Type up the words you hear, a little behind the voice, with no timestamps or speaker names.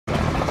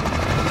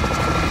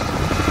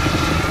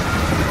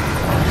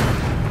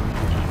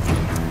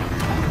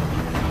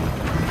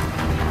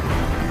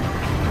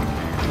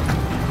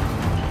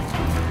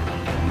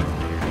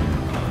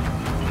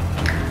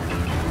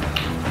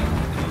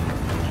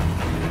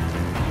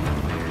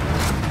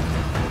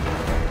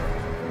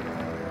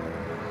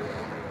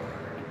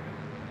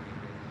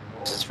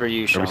for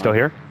you, Sean. Are we still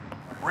here?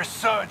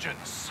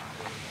 Resurgence.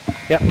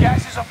 Yep.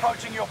 Gas is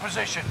approaching your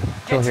position.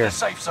 Get to here. the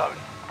safe zone.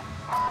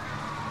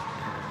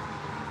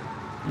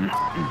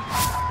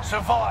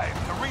 Survive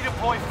to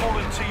redeploy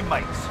fallen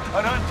teammates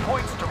and earn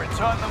points to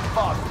return them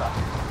faster.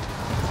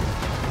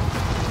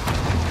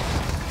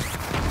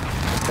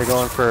 They're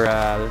going for,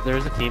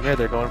 there's a team here,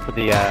 they're going for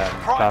the chopper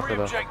Primary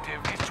though.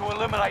 objective is to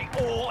eliminate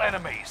all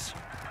enemies.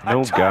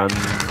 No Attack. guns.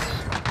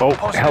 Oh,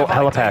 Positive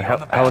helipad, ID on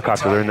the bounty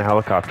helicopter. They're in the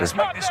target. helicopter. Let's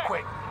make this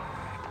quick.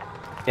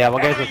 Yeah,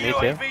 one guy's with Enemy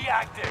me too. UAV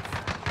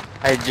active.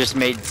 I just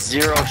made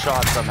 0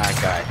 shots on that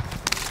guy.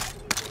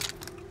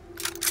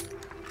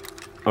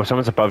 Oh,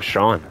 someone's above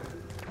Sean.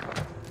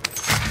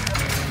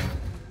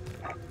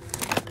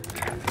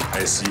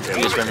 I see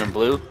You just remember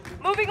blue?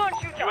 Moving on,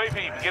 shoot.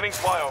 UAV beginning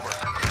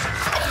flyover.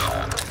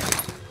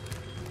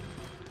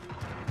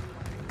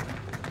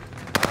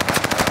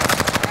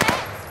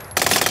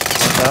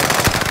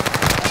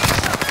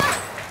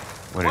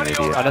 What an idiot.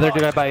 Another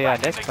dude by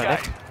Nick, by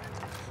Nick.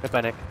 Good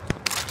by Nick.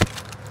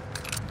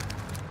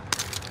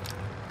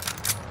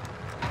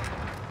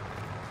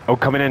 Oh,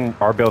 coming in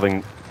our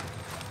building.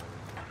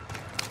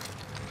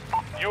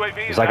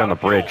 UAV He's like on the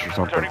bridge or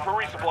something. Returning for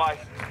resupply.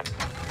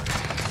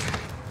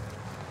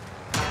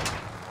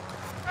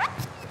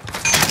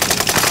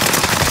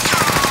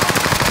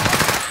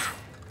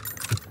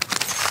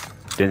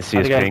 Didn't see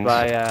his Other guys pings.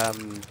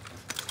 by,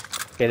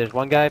 okay, there's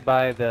one guy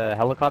by the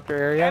helicopter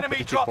area, Enemy but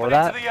just dropping before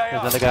that, into the AR.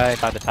 there's another guy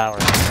by the tower.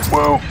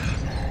 Whoa!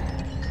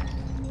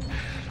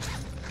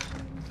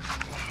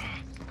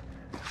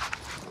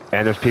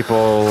 And there's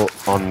people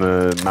on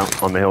the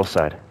on the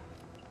hillside.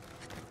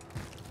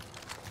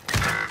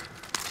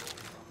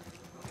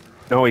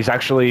 No, he's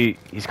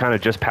kind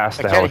of just past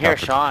I the can't helicopter. hear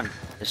Sean.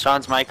 Is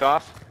Sean's mic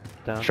off?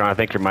 Down. Sean, I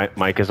think your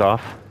mic is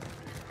off.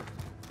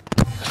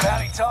 The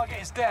bounty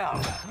target is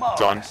down.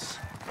 Marvelous.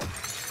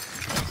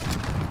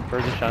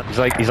 Where's the shot?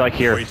 He's like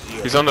here.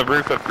 He's on the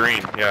roof of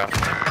green, yeah.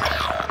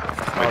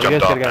 Oh, you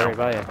guys got right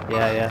by you.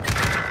 Yeah, yeah.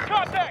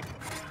 Contact.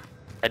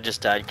 I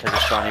just died because of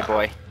Shawnee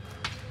boy.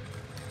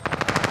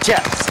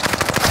 Yes!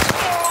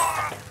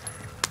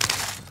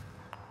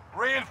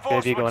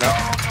 Reinforcements UAV going are up.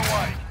 on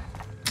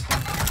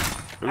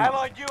the way.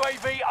 Allied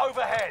UAV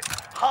overhead.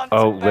 Hunt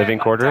Oh, them living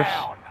quarters?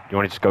 down. You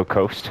want to just go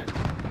coast?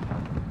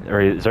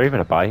 Or is there even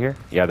a buy here?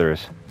 Yeah, there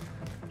is.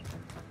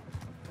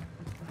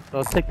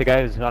 Well, let's take the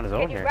guy who's on his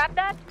own Can you here. grab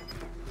that?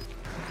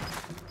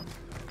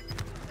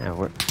 Yeah,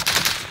 we're...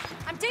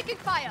 I'm taking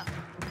fire.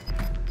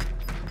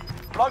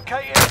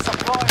 Locating a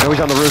supply. No, he's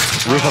on the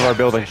roof of our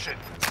building. Position.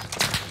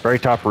 Very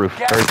top roof.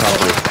 Very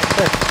top roof.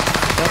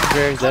 Yep,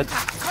 Jerry's dead.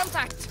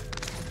 Contact.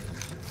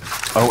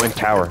 Oh, and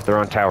tower. They're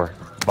on tower.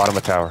 Bottom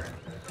of tower.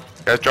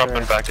 Guys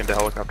dropping back into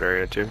helicopter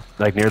area too.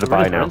 Like near the We're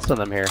buy just now. rinsing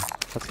them here.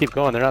 Let's keep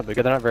going. They're not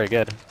very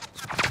good.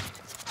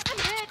 I'm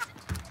hit.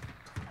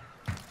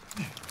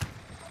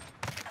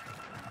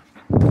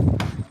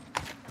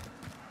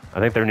 I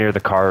think they're near the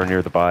car or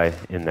near the buy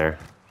in there.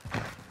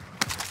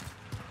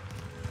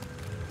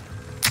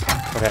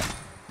 Okay.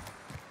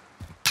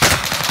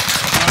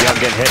 Yeah, I'm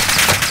getting hit.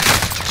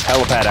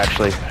 Helipad,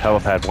 actually.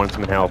 Helipad. One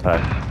in helipad.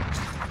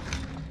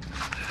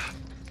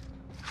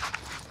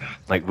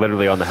 Like,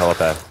 literally on the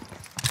helipad.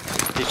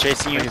 He's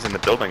chasing you. He's in the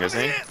building, isn't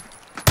he?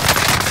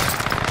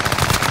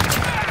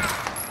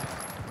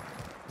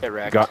 Get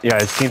wrecked. Yeah,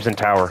 his team's in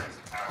tower.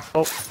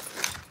 Oh.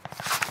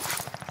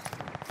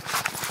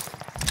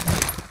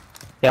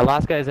 Yeah,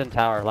 last guy's in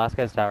tower. Last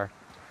guy's tower.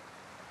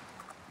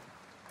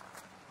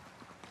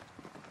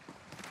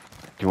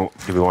 Do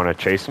we want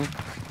to chase him?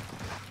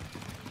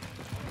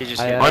 He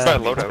just I, Why by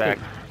he's loadout? back.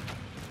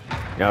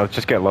 Yeah, let's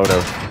just get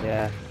Lodo.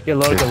 Yeah. Get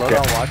loaded, Just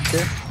I'll watch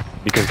here.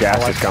 Because I'll gas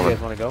watch is if you coming.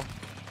 guys want to go.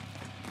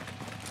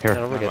 Here.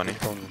 No, we're my good. money.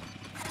 Just going-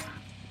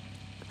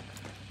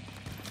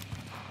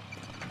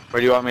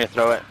 Where do you want me to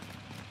throw it?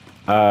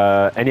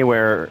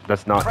 Anywhere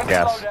that's not Friendly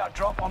gas. loadout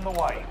drop on the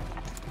way.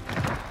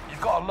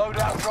 You've got a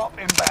loadout drop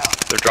inbound.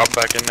 They're dropping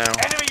back in now.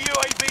 Enemy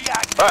UAV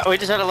active. Oh, we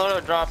just had a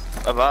loadout drop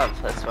above.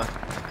 That's fine.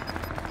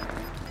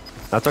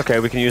 That's okay,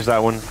 we can use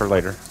that one for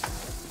later.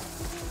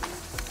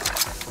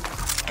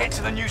 Get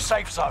to the new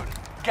safe zone.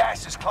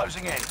 Gas is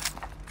closing in.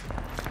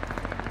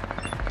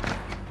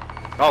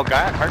 Oh,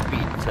 guy,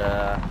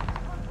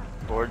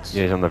 heartbeat. Boards.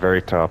 Yeah, he's on the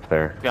very top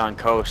there. Be on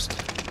coast.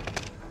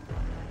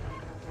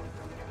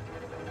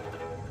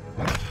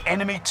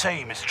 Enemy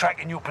team is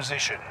tracking your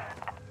position.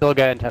 Still a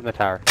guy in the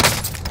tower.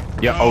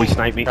 Yeah, oh, he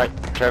sniped me. Right,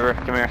 Trevor,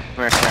 come here.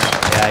 Come here.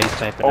 Yeah, he's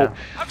sniping Oh. now.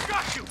 I've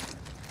got you.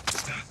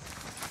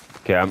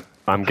 Okay,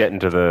 I'm getting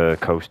to the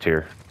coast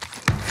here.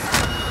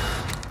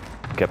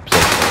 Get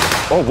position.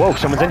 Oh, whoa,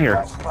 someone's in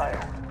here.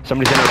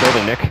 Somebody's in our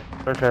building, Nick.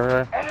 Where's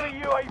Trevor?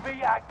 Enemy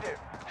UAV active.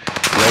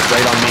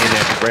 Right on me and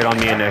Nick. Right on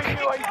me and Nick.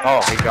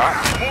 Oh, he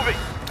got me. Moving.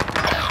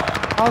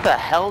 How the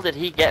hell did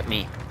he get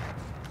me?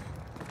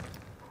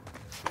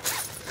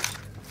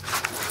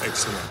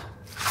 Excellent.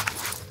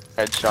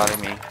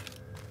 Headshotting me.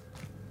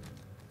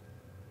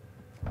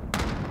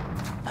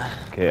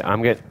 Okay,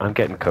 I'm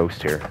getting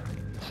coast here.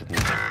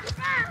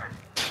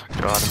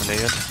 God, I'm an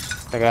idiot.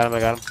 I got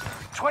him.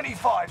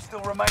 25 still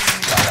remain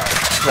in the area.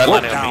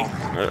 Redline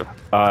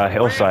enemy.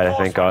 Hillside, I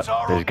think,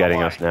 is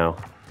getting us now.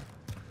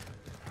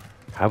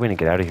 How are we gonna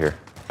get out of here?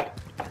 I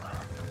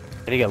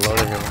need to get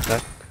loaded here one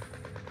sec.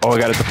 Oh, I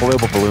got a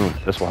deployable balloon.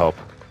 This will help.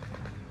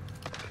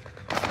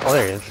 Oh,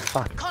 there he is.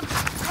 Fuck.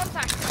 Contact.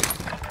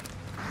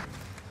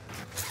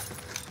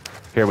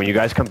 Here, when you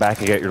guys come back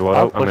and get your I'll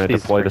loadout, I'm push gonna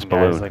these deploy this freaking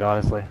balloon. guys, like,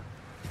 honestly.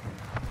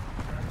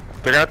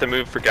 They're gonna have to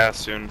move for gas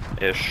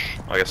soon-ish.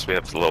 I guess we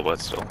have a little bit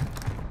still.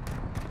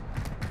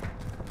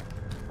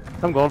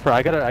 I'm going for.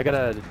 I got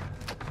a.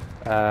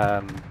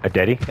 A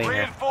daddy? Thing here.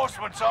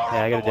 Reinforcements are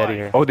Yeah, I on got a the daddy way.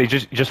 here. Oh, they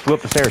just flew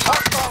up the stairs.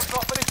 Hostiles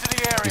dropping into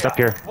the area. He's up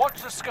here.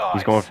 Watch the skies.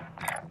 He's going.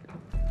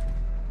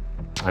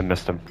 I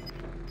missed him.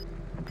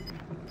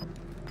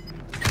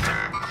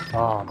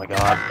 Oh my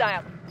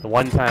god. The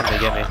one time they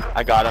get me.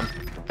 I got him.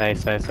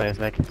 Nice, Nick.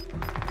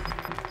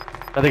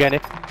 Another guy,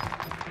 Nick.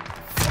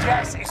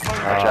 Gas is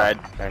moving. I tried.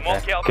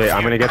 Okay. Okay,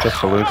 I'm gonna get this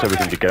balloon so we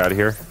can get out of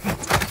here.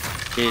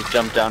 He's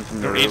jumped down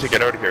from the We need roof. to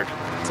get out of here.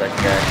 Second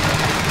guy.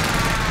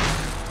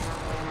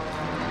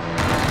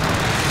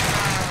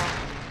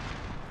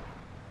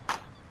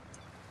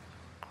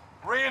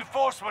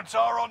 Reinforcements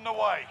are on the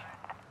way.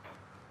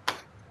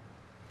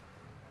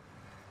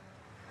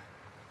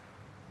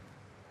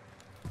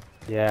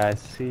 Yeah, I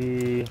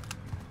see.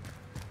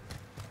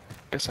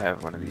 Guess I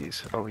have one of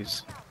these. Oh,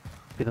 he's.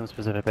 See them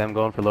specifically. I'm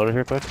going for loader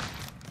here, quick.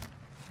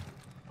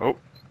 Oh,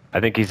 I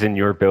think he's in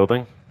your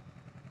building.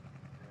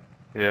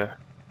 yeah.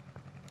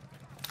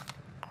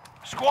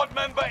 Squad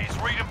member is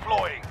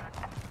redeploying.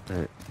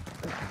 Alright.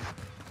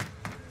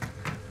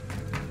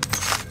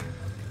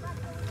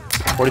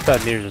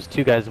 45 meters. There's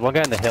two guys. One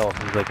guy on the hill.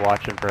 He's like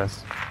watching for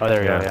us. Oh,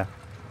 there we go. Yeah. Yeah.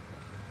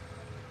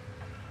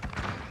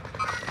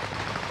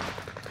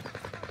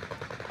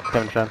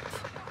 Coming, Sean.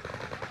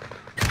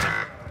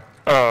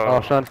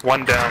 Oh, Sean.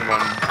 one down,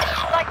 one.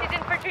 Selected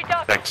infantry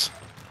duck. Thanks.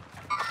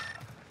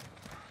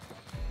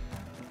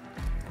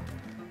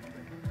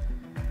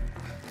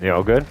 You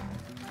all good?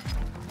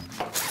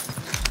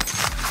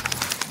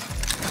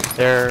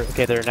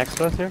 They're next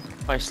to us here.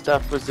 My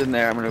stuff was in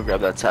there. I'm gonna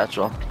grab that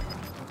satchel.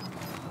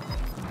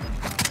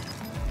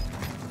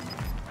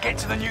 Get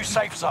to the new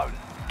safe zone.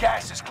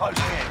 Gas is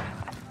closing in.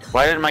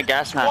 Why didn't my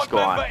gas mask go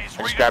on? member I is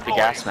just grabbed a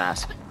gas redeploying.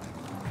 mask.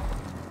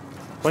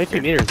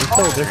 22 meters. They're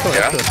still Yeah.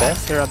 next to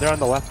us, eh? They're on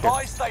the left here.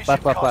 Buy station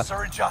Left. costs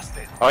are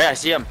adjusted. Oh yeah, I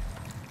see him.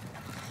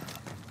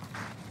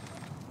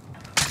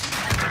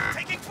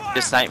 Taking fire.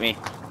 Just sniped me.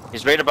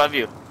 He's right above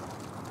you.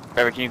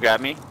 Trevor, can you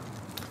grab me?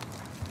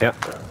 Yeah.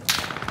 Taking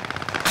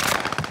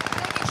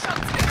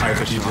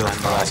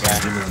shots.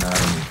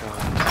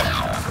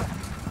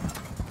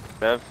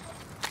 Bev?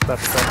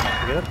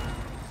 You good?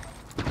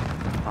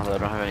 Although I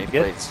don't have any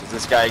Good. plates. Does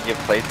this guy give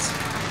plates?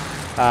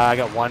 I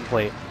got one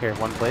plate. Here,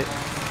 one plate.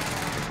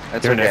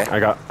 That's Here, okay. Nick. I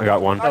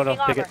got one. No, Marking take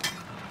armor. it.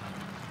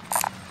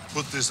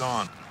 Put this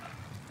on.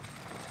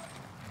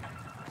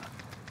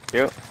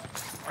 Yep.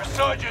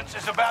 Resurgence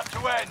is about to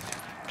end.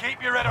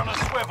 Keep your head on a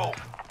swivel.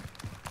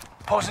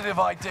 Positive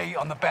ID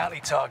on the bounty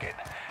target.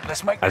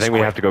 Let's make I this think we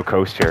quick. have to go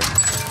coast here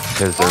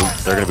because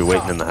they're gonna be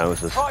waiting in the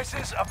houses.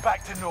 Prices are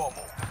back to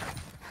normal.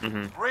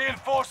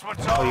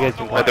 Reinforcements are you guys on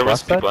can the play way. There was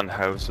West side? people in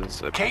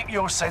houses. Keep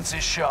your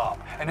senses sharp.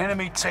 An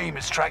enemy team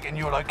is tracking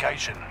your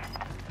location.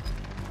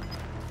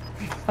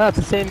 Oh, it's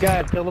the same guy.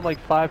 I've killed him like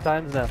 5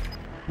 times now.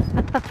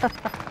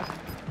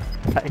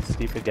 That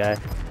stupid guy.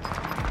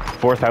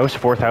 Fourth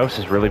house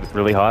is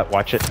really hot.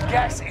 Watch it.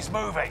 Gas is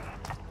moving.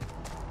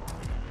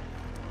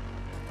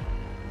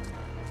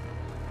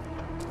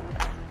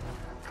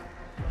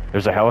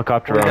 There's a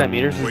helicopter 49 on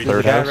meters. There's a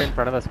third guy house. right in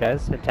front of us,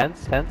 guys.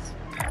 Tents.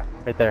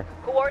 Right there.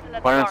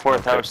 Coordinates One in marked.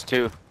 fourth house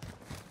too.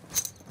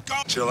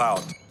 Chill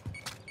out.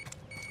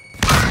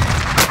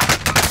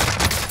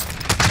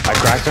 I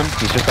cracked him.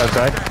 He's just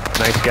outside.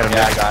 Nice, get him.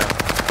 Yeah, I Nick. got him.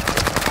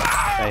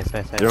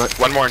 Nice. You know what?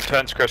 One more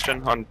intense,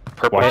 Christian, on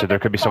purple. Watch it. There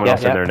could be someone Yeah,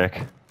 else in yeah. there,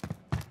 Nick.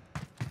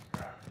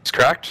 He's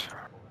cracked.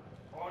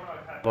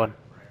 One.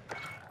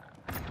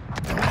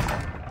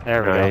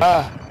 There we Nice.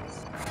 go.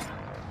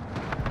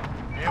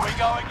 Here we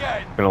go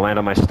again. I'm gonna land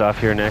on my stuff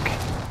here, Nick.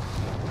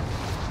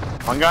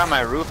 One guy on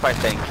my roof, I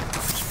think.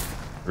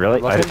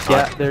 Really? I did Yeah,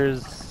 not.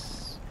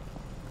 there's...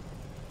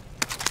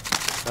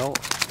 No.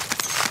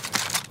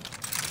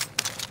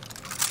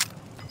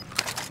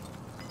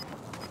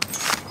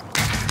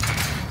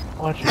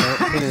 Watch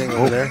out. Anything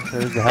over there?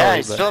 There's the Yeah, heli,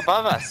 he's but... still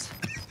above us.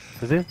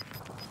 Is he?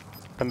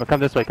 Come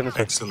this way,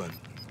 Excellent.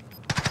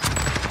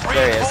 There he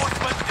is.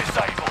 Reinforcements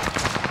disabled.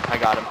 I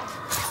got him.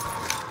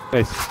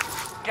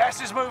 Nice.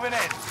 Gas is moving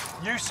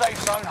in. New safe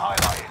zone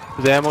highlighted.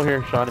 There's ammo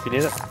here, Sean, if you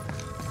need it.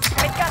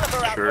 Mid-caliber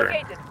round Sure.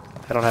 located.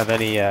 I don't have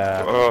any,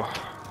 Oh,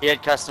 He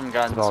had custom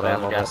guns, It's all so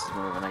ammo, the gas is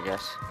moving, I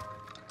guess.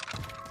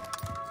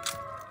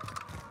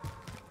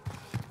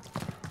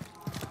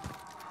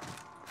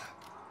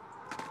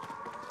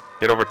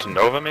 get over to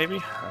Nova maybe.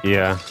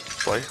 Yeah.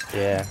 Play.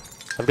 Yeah.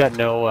 I've got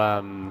no,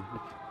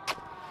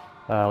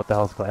 what the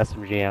hell's it called?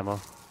 SMG ammo.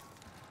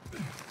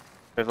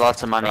 There's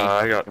lots of money.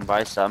 I You got- can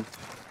buy some.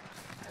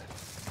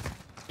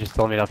 Just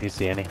tell me if you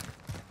see any.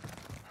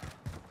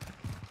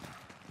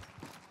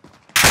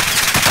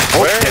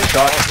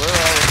 shot.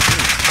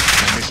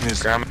 My mission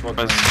is Graham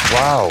was.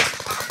 Wow.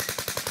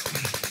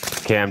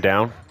 Okay, I'm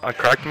down. I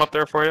cracked him up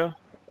there for you.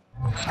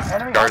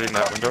 Enemy Guarding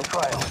that hunting window.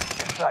 trail.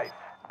 You're safe.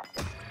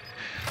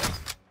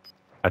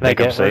 I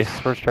think I'm safe.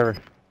 Where's Trevor?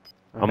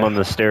 I'm on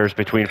the stairs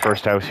between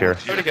first house here.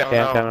 Where'd he go?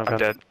 Yeah, I'm Oh, coming, I'm I'm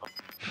dead.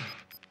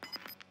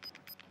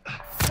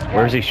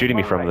 Where is he shooting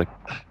me from? The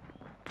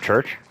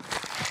church?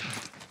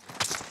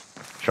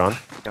 Sean?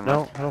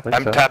 No, I don't think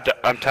I'm so. tapped.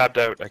 I'm tapped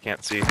out. I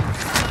can't see.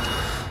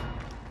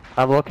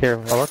 I'll look here.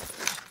 I'll look.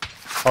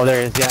 Oh,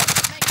 there he is. Yeah.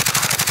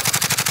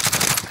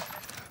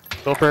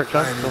 Go for it,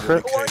 Sean. Go for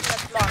it.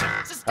 Coordinates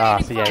locked. Ah,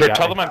 so yeah. you Sure, got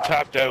tell me. them I'm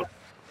tapped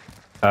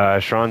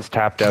out. Sean's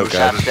tapped out,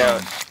 guys. Tapped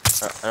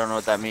out. I don't know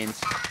what that means.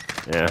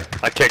 Yeah.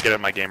 I can't get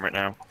in my game right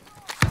now.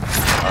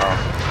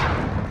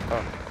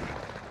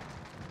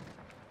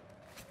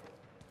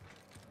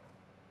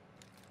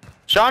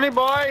 Johnny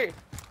boy!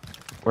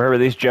 Where were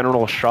these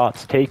general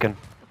shots taken?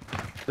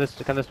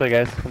 Come this way,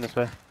 guys. Come this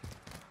way.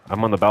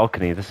 I'm on the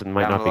balcony. This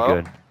might Down not be low?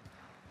 good.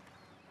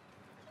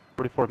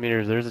 44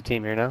 meters. There's a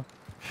team here now.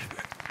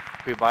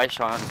 We buy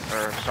Sean,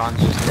 or Sean's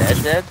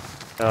just dead?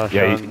 Oh,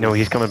 Yeah, Sean. no,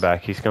 he's coming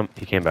back. He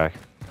came back.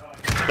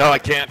 No, I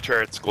can't.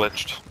 Turret's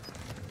glitched.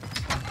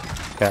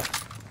 Yeah.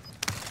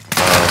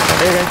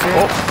 Hey guys,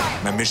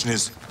 here. my mission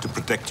is to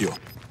protect you.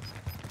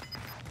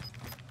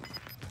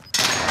 It's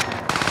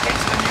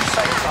the new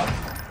safe zone.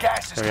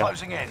 Gas is There we go.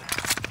 closing in.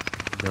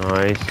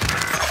 Nice.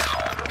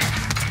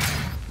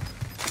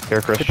 Here,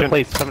 Hit the Christian.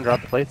 plates. Someone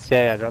drop the plates.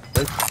 Yeah, drop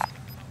the plates.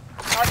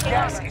 Marking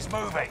Gas armor. is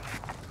moving.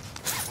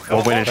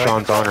 We'll win in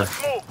Sean's honor.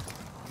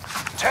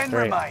 10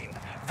 Great. remain.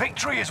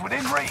 Victory is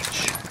within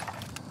reach.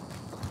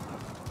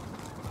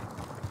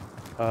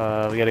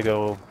 We gotta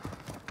go.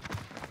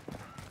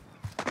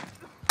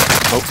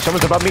 Oh,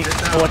 someone's above me.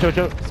 Oh, watch out,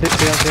 watch out. Sit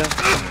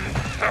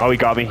down. Oh, he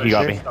got me. He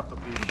got me.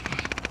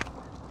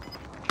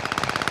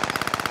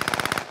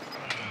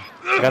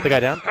 You got the guy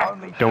down?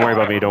 Only Don't worry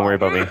about me. Don't worry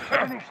about me.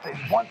 finish this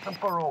once and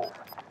for all.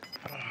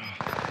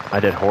 I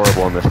did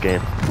horrible in this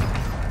game.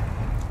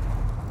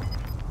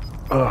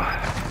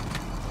 Ugh.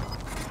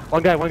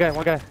 One guy.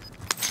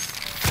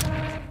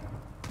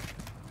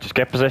 Just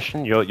get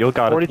position. You'll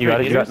got it. 43 You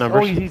got it. You got meters.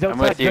 numbers. Oh, he's I'm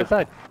outside. with He's you.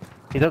 outside.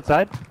 He's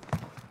outside.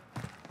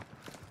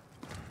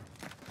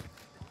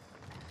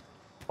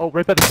 Oh,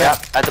 right by the Yep,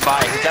 step. at the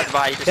buy. He's at the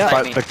buy. He just Yeah.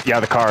 sniped me. The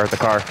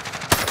car.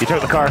 He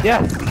took the car.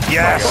 Yeah.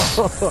 Yes.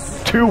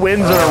 2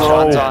 wins in a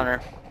Sean's row.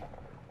 honor.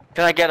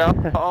 Can I get up?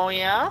 Oh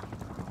yeah?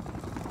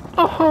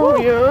 Oh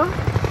yeah.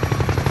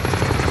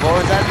 What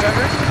was that,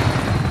 Trevor?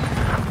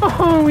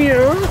 Oh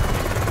yeah.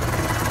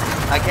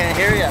 I can't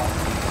hear ya.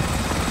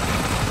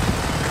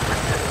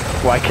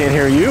 Well, I can't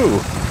hear you.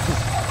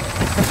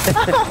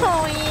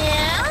 Oh,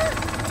 yeah?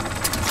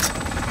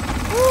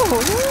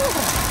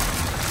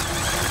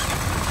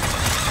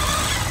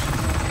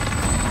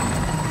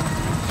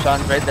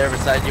 Sean's right there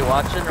beside you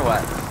watching, or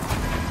what?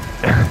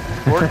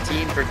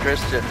 14 for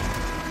Christian.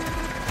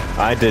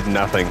 I did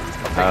nothing.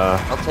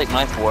 I'll take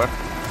my 4.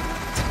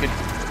 It's good.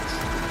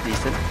 It's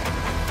decent.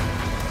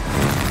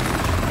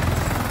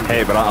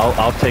 Hey, but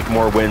I'll take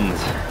more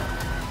wins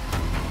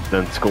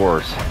than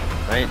scores.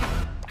 Right?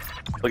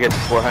 We'll get to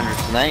 400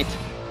 tonight.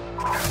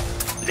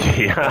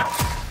 Yeah.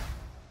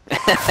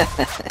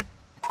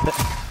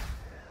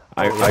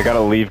 I gotta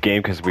leave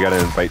game because we gotta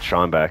invite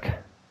Sean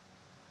back.